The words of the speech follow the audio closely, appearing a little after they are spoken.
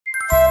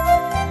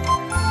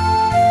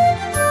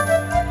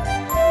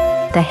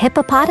The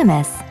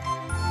hippopotamus.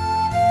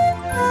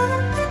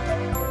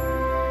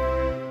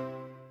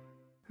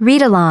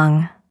 Read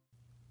along.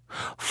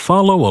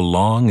 Follow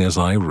along as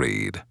I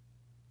read.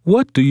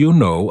 What do you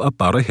know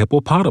about a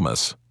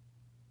hippopotamus?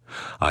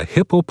 A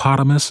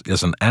hippopotamus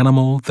is an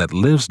animal that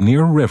lives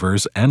near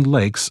rivers and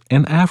lakes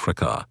in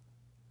Africa.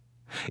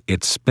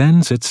 It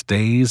spends its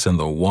days in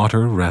the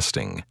water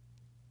resting.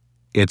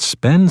 It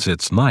spends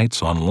its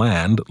nights on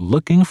land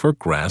looking for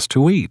grass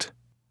to eat.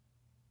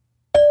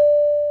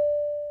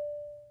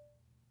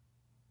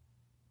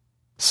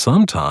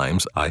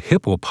 Sometimes a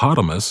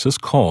hippopotamus is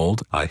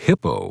called a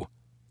hippo.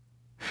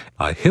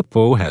 A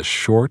hippo has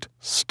short,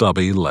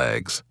 stubby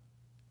legs.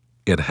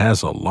 It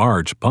has a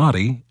large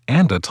body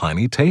and a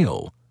tiny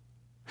tail.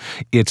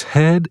 Its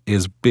head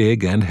is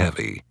big and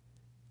heavy.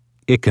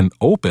 It can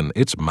open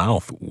its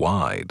mouth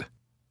wide.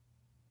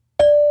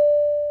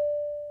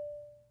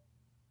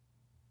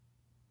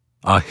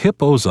 A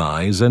hippo's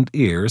eyes and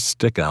ears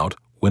stick out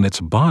when its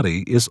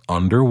body is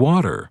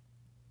underwater.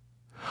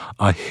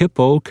 A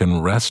hippo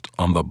can rest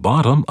on the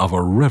bottom of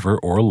a river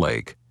or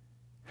lake.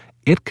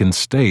 It can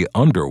stay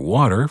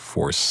underwater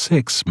for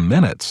 6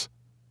 minutes.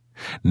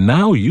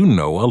 Now you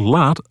know a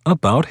lot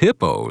about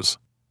hippos.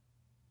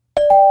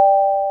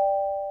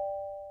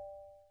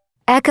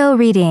 Echo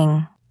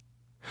reading.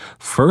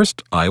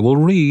 First, I will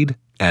read,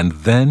 and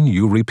then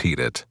you repeat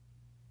it.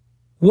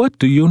 What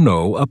do you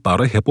know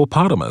about a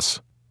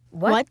hippopotamus?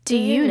 What do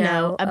you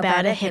know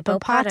about a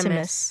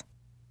hippopotamus?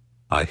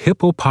 A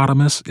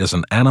hippopotamus is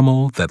an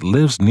animal that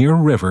lives near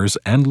rivers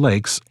and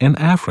lakes in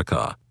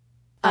Africa.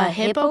 A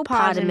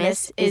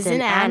hippopotamus is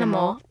an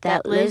animal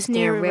that lives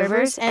near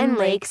rivers and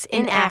lakes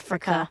in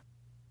Africa.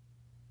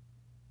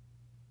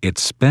 It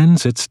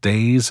spends its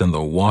days in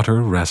the water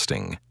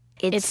resting.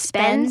 It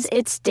spends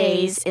its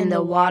days in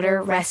the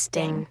water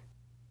resting.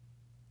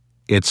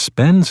 It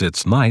spends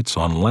its nights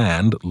on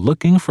land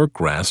looking for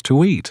grass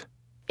to eat.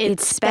 It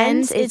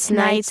spends its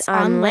nights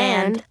on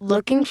land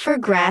looking for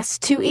grass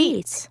to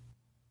eat.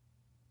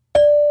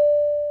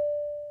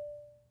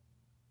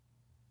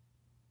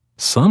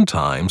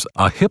 Sometimes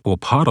a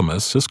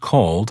hippopotamus is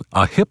called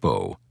a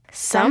hippo.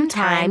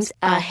 Sometimes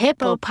a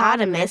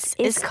hippopotamus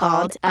is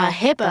called a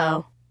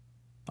hippo.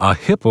 A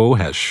hippo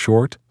has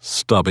short,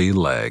 stubby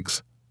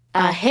legs.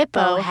 A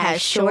hippo has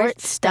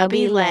short,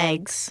 stubby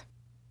legs.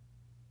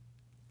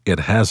 It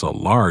has a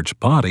large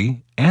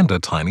body and a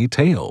tiny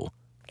tail.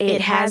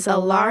 It has a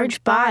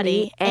large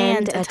body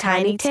and a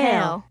tiny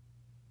tail.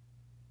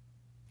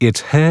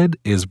 Its head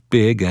is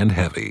big and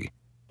heavy.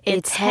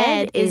 Its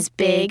head is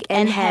big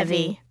and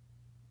heavy.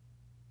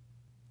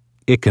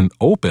 It can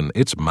open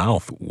its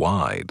mouth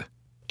wide.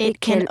 It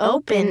can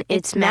open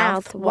its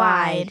mouth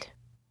wide.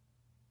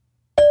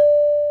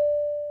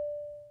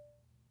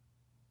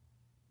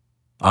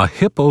 A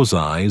hippo's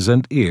eyes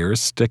and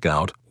ears stick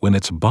out when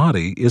its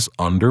body is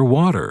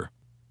underwater.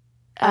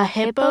 A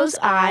hippo's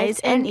eyes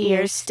and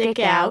ears stick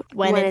out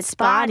when its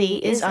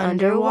body is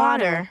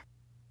underwater.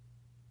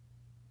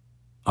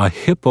 A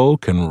hippo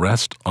can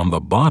rest on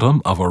the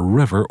bottom of a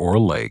river or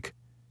lake.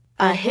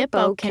 A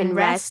hippo can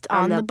rest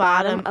on the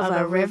bottom of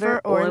a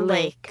river or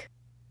lake.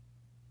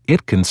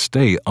 It can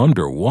stay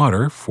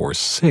underwater for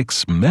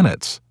 6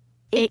 minutes.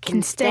 It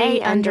can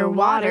stay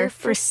underwater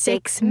for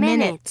 6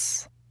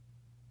 minutes.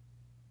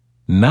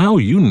 Now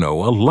you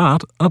know a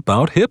lot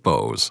about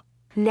hippos.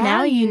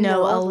 Now you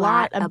know a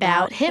lot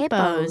about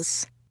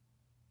hippos.